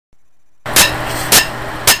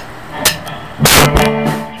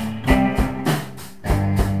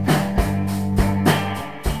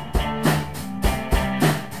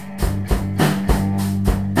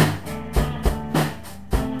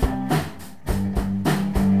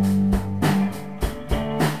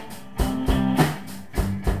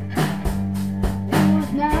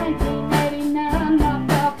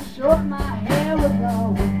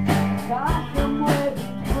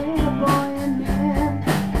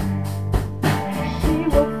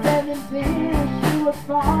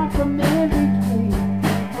Far from in between,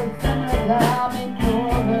 with summer love and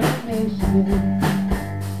northern Michigan.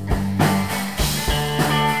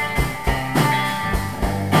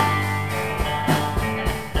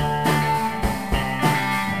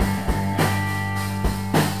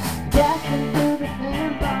 Gasping through the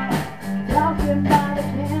campfire, talking by the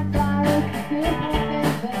campfire, it's the simple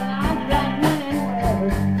things that I drank when and where.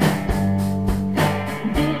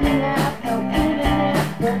 Didn't have no internet,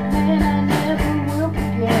 but man, I never will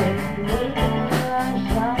forget the way the moonlight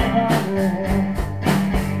shone upon her hair.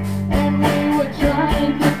 And we were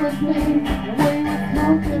trying different things.